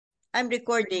I'm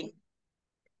recording.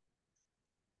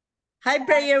 Hi,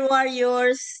 prayer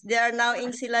warriors. They are now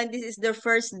in Silang. This is their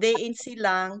first day in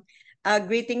Silang.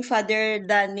 Greeting Father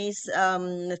Danny's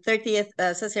 30th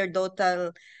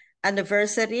sacerdotal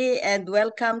anniversary, and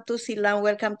welcome to Silang.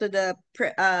 Welcome to the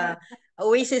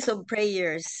Oasis of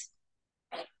Prayers.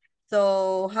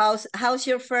 So, how's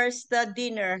your first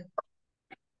dinner?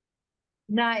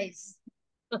 Nice.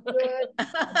 Good.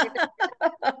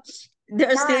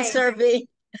 They're still Nice. serving.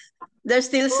 They're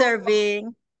still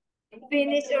serving.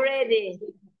 Finished already.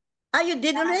 Ah, you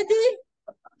did already?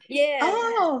 Yes.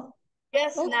 Oh,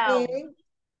 Just now. okay.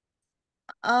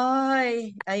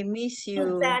 Ay, I miss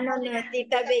you. Sa ano na,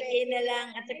 Tita Becky na lang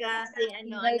at saka si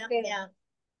anak niya.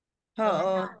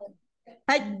 Oo.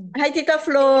 Hi, hi Tita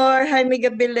Flor. Hi Mega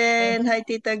Belen. Hi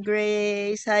Tita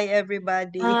Grace. Hi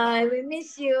everybody. Hi, we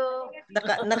miss you.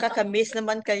 Nakakamiss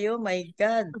naman kayo. My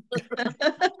God.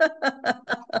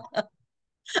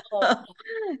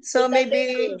 So Tita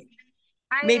Becky.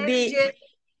 Hi, maybe MJ.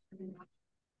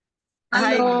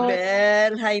 hi Hello.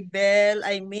 Belle. Hi Belle.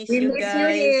 I miss We you miss you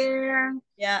guys. here.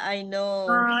 Yeah, I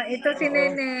know. Ito si Oo.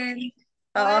 Nenen.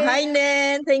 Oo. Hi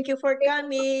Nen. Thank you for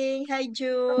coming. Hi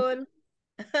June.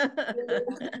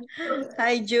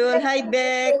 Hi June. Hi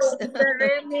Bex. Tita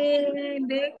Remy,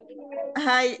 Becky.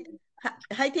 Hi.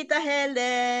 Hi Tita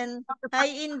Helen. Hi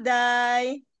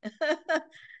Inday.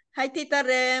 Hi Tita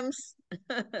Rems.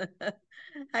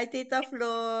 Hi Tita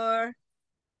Flor.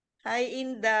 Hi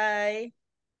Inday.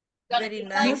 Very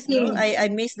nice, no? Okay. I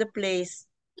miss the place.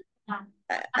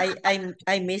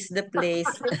 I miss the place.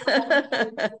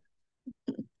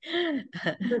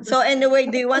 So anyway,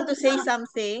 do you want to say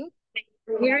something?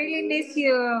 We really miss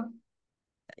you.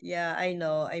 Yeah, I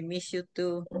know. I miss you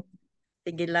too.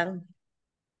 Sige lang.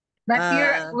 But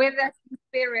you're with us in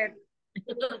spirit.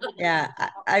 Yeah,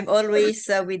 I'm always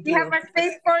with We have you. a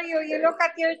space for you. You look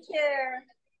at your chair.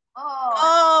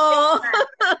 Oh!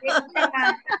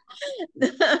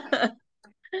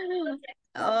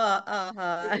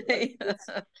 Oh,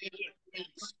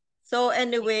 So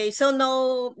anyway, so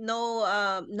no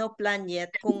plan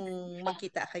yet kung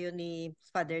magkita kayo ni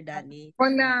Father Danny.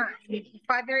 Wala.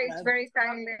 Father is very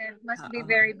silent. Must be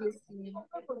very busy.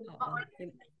 Oo.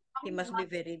 He must be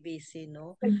very busy,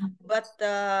 no? But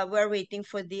we're waiting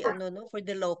for the for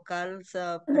the locals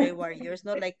prayer warriors,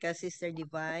 no, like Sister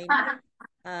Divine.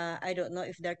 I don't know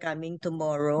if they're coming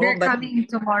tomorrow, They're but coming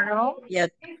tomorrow. yeah,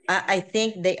 I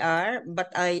think they are, but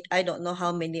I don't know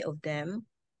how many of them,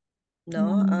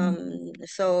 no?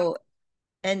 So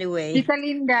anyway, Tita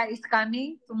Linda is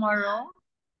coming tomorrow.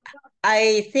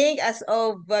 I think as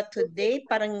of today,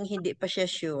 parang hindi pa siya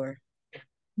sure.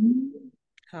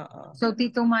 Oo. So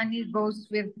Tito Manny goes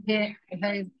with Yeah.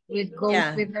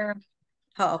 with her.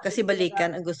 Oo, kasi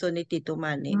balikan ang gusto ni Tito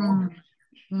Manny.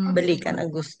 Balikan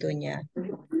ang gusto niya.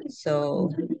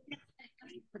 So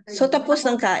tapos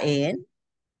ng kain?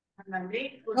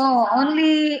 Oh,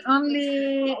 only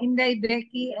Inday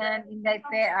Becky and Inday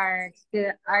Pe are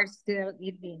still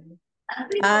eating.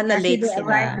 Na Kasi late they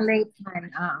arrived sila. late man.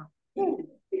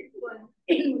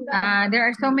 There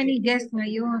are so many guests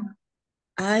ngayon.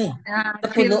 Ay,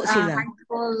 Still napuno sila.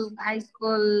 high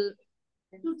school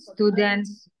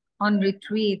students on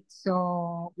retreat.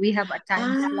 So we have a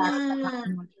time slot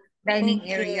dining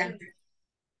area.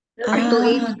 Up to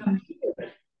 8.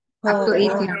 Up to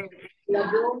 8 lang.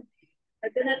 I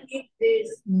cannot eat this.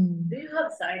 Do you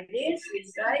have sardines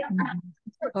inside?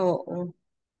 Oo.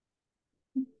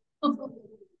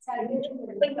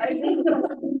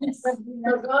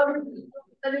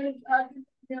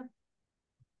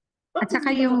 At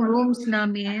saka yung rooms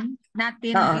natin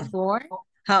before,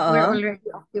 we're already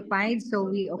occupied. So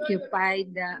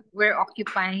we're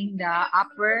occupying the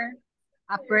upper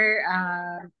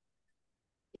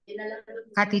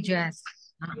cottages.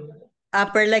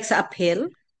 Upper like sa uphill?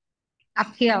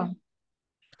 Uphill.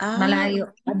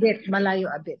 Malayo a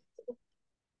bit.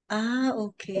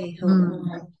 Okay.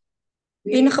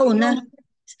 Pinakauna.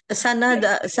 Sana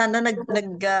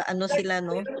ano sila,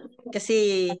 no?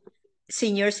 Kasi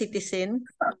senior citizen.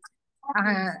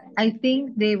 I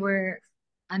think they were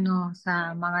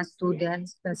sa mga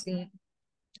students kasi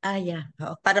Yeah.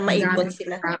 Para maipon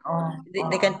sila.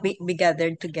 They can be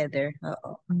gathered together.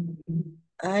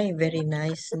 Ay, very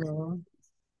nice, no?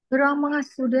 Pero ang mga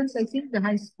students, I think the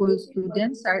high school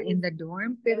students are in the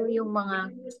dorm, pero yung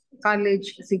mga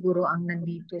college siguro ang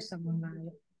nandito sa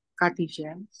mga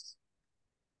cottages.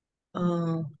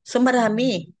 So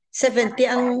marami. 70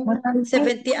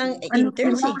 ang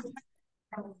interns eh.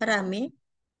 Marami.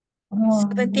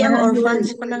 70 ang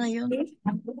orphans pala ngayon.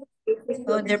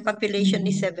 Their population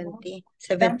is 70.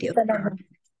 70 of them.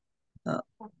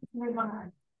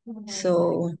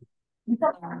 So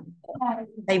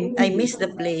I miss the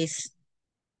place.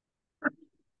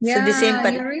 So the same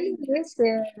Yeah, you really miss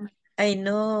it. I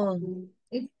know.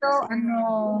 It's so,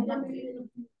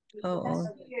 Oo.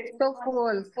 so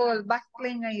full.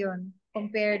 Bustling ngayon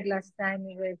compared last time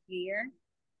we were here.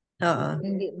 Oo.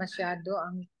 Hindi masyado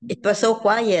ang It was so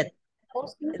quiet.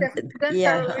 mostly the students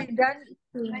Yeah. are already done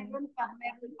eating.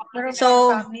 Meron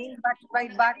So, pang coming, batch by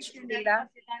batch sila.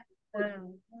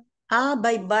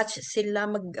 by batch sila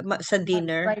sa Batch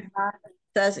dinner. by batch.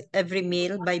 Sa every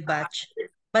meal by batch.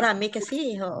 Marami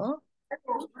kasi, oo.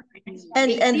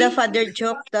 And the father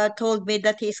joke told me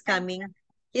that he's coming.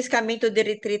 He's coming to the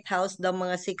retreat house daw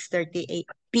mga 6:30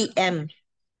 p.m.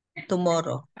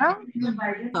 tomorrow. Ah,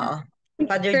 Oo.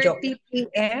 Father joke. 6:30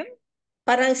 p.m.?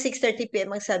 Parang 6:30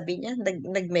 p.m. ang sabi niya.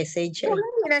 Nag-message siya. Wala,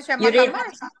 hindi na siya You read,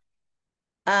 makamas.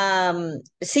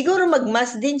 siguro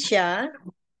magmas din siya.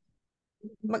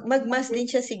 Magmas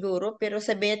din siya siguro. Pero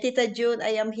sabi niya, Tita June,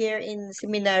 I am here in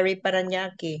Seminary,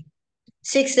 Paranaque.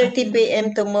 6:30 p.m.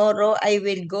 tomorrow, I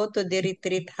will go to the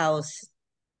retreat house.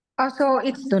 Oh, so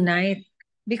it's tonight.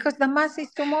 Because the mass is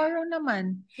tomorrow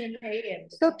naman.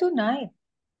 So tonight.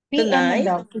 PM na Tonight?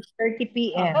 daw, 6:30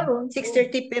 p.m.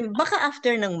 6:30 p.m. Baka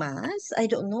after ng mass? I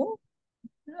don't know.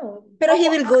 Pero he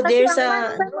will go Kasi there ang sa...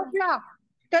 mass 10 o'clock.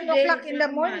 10 o'clock in the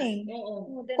morning.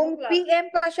 Kung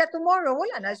PM pa siya tomorrow,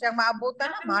 wala na siyang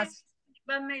maabutan na mass.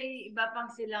 Diba may iba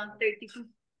pang silang 35th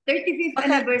Baka-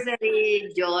 anniversary,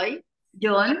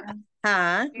 John?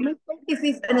 Ha? May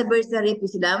 35th anniversary po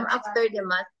sila. After the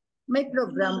mass, may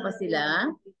program pa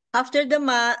sila. After the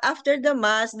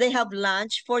mass, they have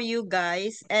lunch for you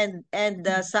guys and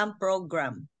some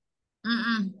program.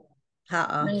 Mm-mm.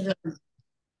 Ha. Mayroon.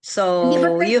 So Hindi ba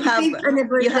you have 35th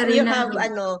anniversary you ng have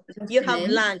you have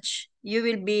Muslim? lunch. You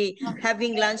will be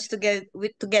having lunch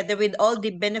together with all the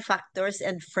benefactors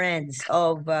and friends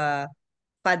of Father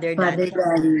Father Danny.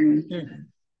 Danny.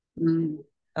 Mm.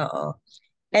 Oo.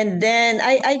 And then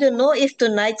I don't know if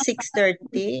tonight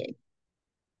 6:30.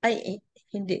 Ay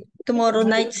hindi. Tomorrow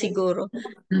night siguro.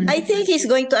 I think he's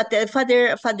going to attend.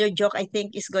 Father Joke I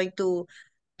think is going to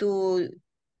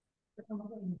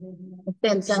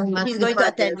Attend sa mass he's ni going to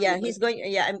Father. attend. Yeah, he's going.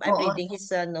 Yeah, I'm Oo. reading his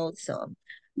notes. So,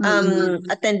 Mm-mm.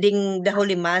 attending the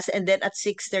Holy Mass and then at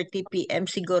 6:30 p.m.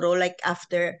 siguro like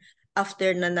after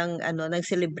na ng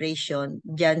celebration,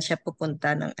 diyan siya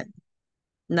pupunta ng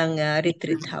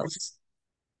retreat house.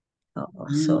 Oo.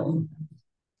 So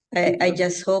I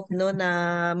just hope no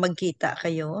na magkita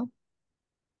kayo.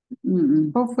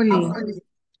 Mm-mm.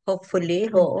 Hopefully.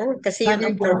 Oo, kasi yun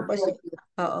ang Father purpose.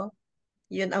 Oo.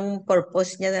 Yun ang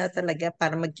purpose niya na talaga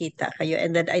para magkita kayo.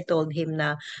 And then I told him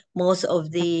na most of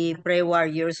the prayer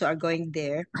warriors who are going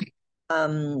there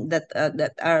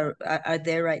that are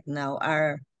there right now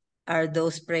are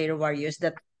those prayer warriors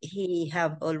that he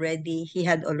had already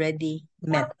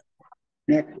met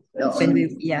when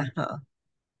we oo.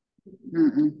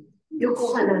 Mm-mm.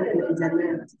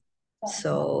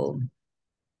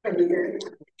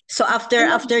 So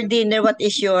after dinner what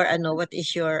is your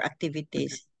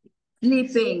activities?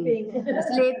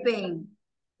 Sleeping.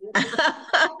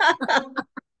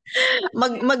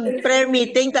 Mag prayer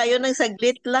meeting tayo ng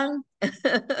saglit lang.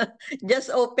 Just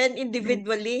open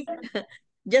individually.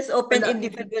 Just open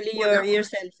individually your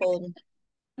cell phone.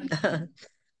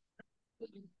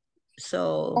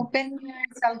 So, Open your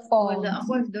cell phone. Wala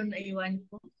ako, doon naiwan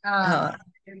ko.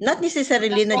 not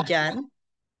necessarily na dyan.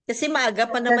 Kasi maaga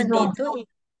pa naman dito eh.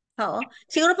 Oo.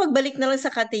 Siguro pagbalik na lang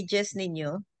sa cottages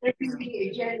ninyo,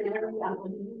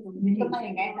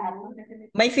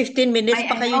 may 15 minutes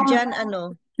pa kayo dyan,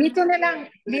 ano? Dito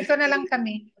na lang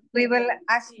kami. We will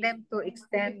ask them to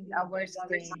extend our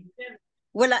stay.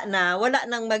 Wala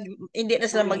nang hindi na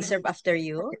sila mag-serve after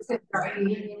you?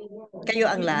 Kayo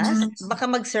ang last? Baka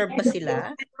mag-serve pa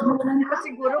sila?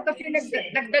 Siguro kasi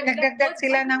nagdagdag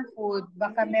sila ng food.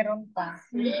 Baka meron pa.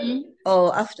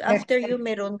 Oh, after you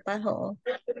meron pa, oo.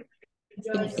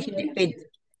 Hindi pwede,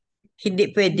 hindi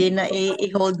pwede na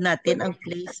i-hold natin ang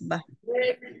place ba?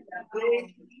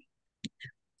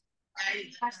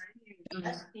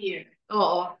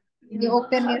 Oo. You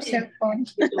open your cell phone.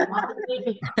 You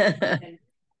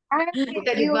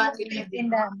in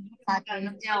the package.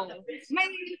 May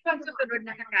pagsusunod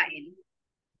na kakain.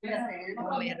 Meron.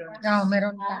 No,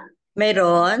 meron pa.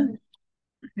 Meron?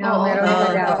 No, meron pa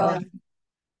Oo, daw.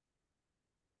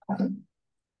 oo.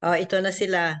 Oh, ito na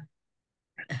sila.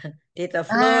 Tita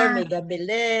Flor, may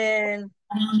Gabelen.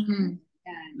 Ito.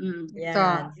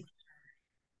 Yan.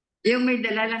 Yung may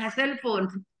dala lang na cellphone.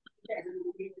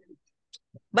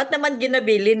 Ba't naman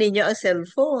ginabili ninyo ang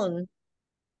cellphone?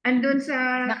 Andun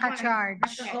sa... Naka-charge.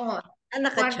 Oo.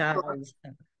 Naka-charge.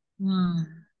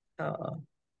 Oo.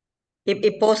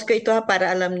 I-post ko ito ha, para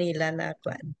alam nila na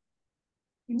kuan.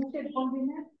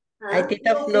 Ay,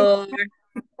 Tita Flor.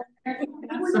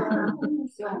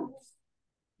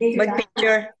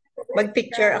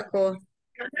 Mag-picture ako.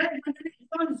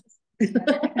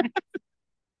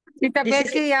 Tita This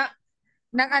is- Becky,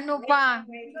 nang ano pa,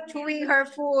 chewing her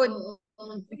food.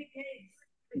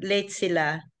 Late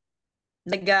sila.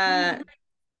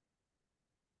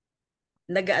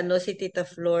 Nag-ano si Tita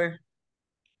Flor.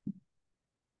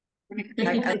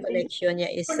 Ang connection niya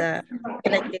is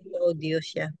connected to audio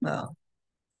siya. Oo.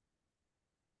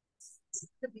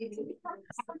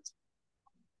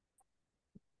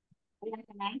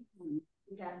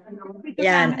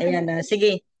 Yan, ayan na.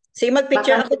 Sige. Sige,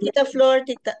 mag-picture ako, Tita Flor,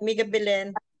 Tita Miga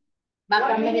Belen.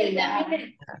 Baka Manila.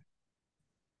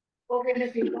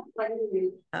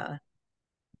 Ah.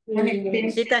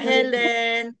 Tita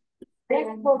Helen.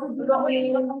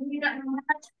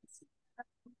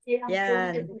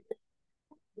 Yan.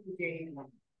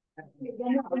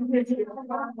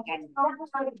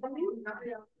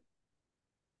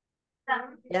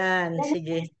 Yan,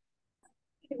 sige.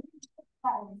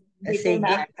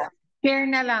 Sige. Share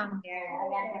na lang.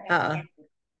 Oo.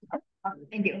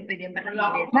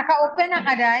 Naka-open na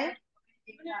ka, Day?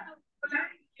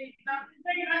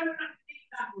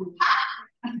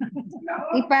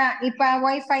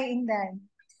 Ipa-wifi in Day.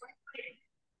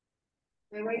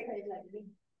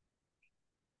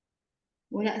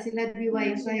 Wala sila di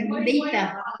wifi.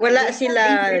 Data. Wala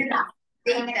sila. Data.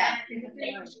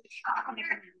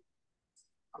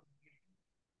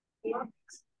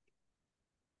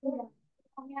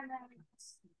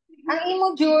 Ang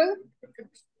imo, Jul?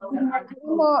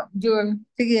 Imo, Jul.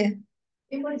 Sige.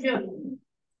 Imo Jun.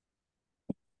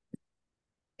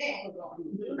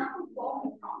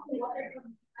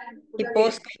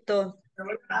 I-post ko ito.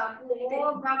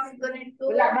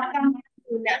 Wala ba kang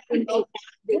wala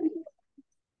kundi.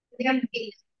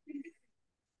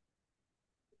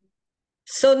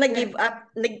 So nag-give up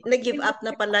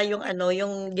na pala yung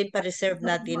yung ginpa-reserve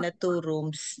natin na 2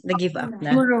 rooms. Nag-give up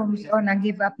na. 2 rooms. O,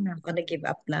 nag-give up na. O nag-give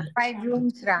up na. 5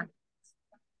 rooms ra.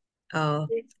 Oh.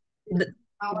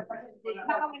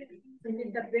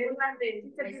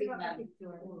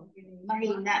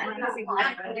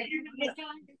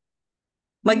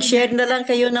 Mag-share na lang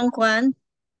kayo ng kwan.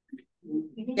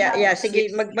 Yeah,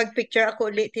 sige, mag-picture ako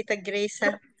ulit, Tita Grace,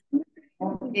 ha?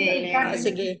 Okay.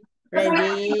 Sige,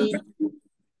 ready?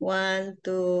 1,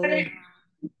 2,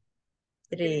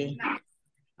 3.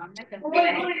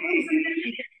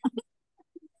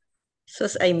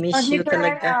 Sus, I miss you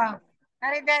talaga.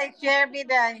 Ari, Day, share me,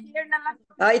 Day.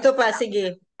 Ito pa,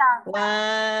 sige.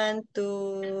 1,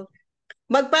 2.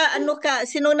 Ano ka?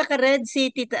 Sino naka-red si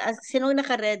Tita? Sino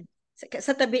naka-red?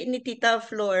 Sa tabi ni Tita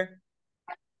Flor.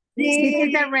 Si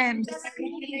Tita Rems.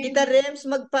 Tita Rems,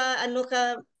 ano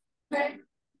ka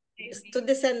to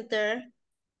the center.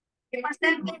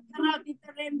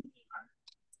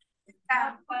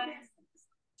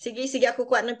 Sige, ako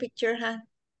kuha ng picture, ha?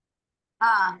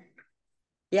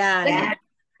 Yan.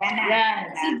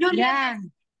 Si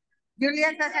Julian.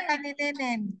 Julian, sa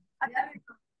kanininin.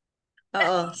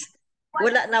 Oo.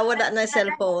 Wala na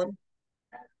cellphone.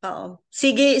 Oo.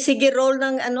 Sige, roll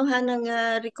ng ng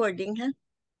recording, ha?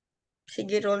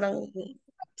 Sige,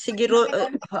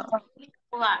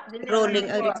 rolling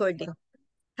ang recording.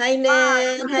 Hi,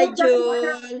 Nen. Hi,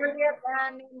 June.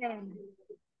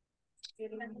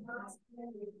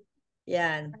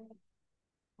 Yan.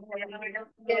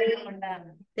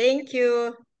 Thank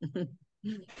you.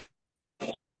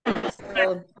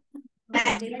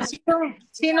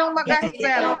 Sinong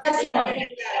mag-gospel?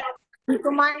 Dito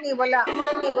Manny, wala.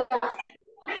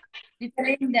 Dito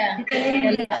Linda.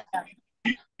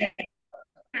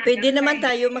 Pwede naman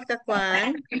tayo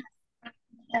makakwan.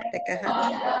 Teka,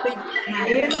 ha?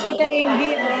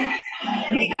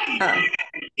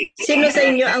 Sino sa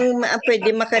inyo ang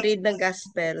pwede makaread ng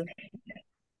gospel?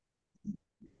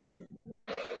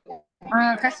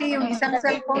 Kasi yung isang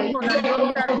cellphone ko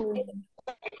nandun sa room.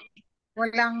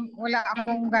 Wala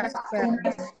akong gospel.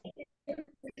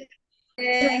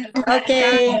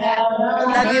 Okay.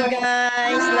 Love you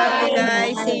guys.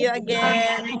 See you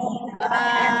again.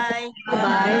 Bye.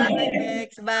 Bye,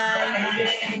 Bex.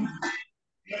 Bye.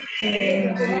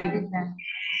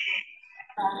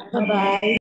 Bye-bye.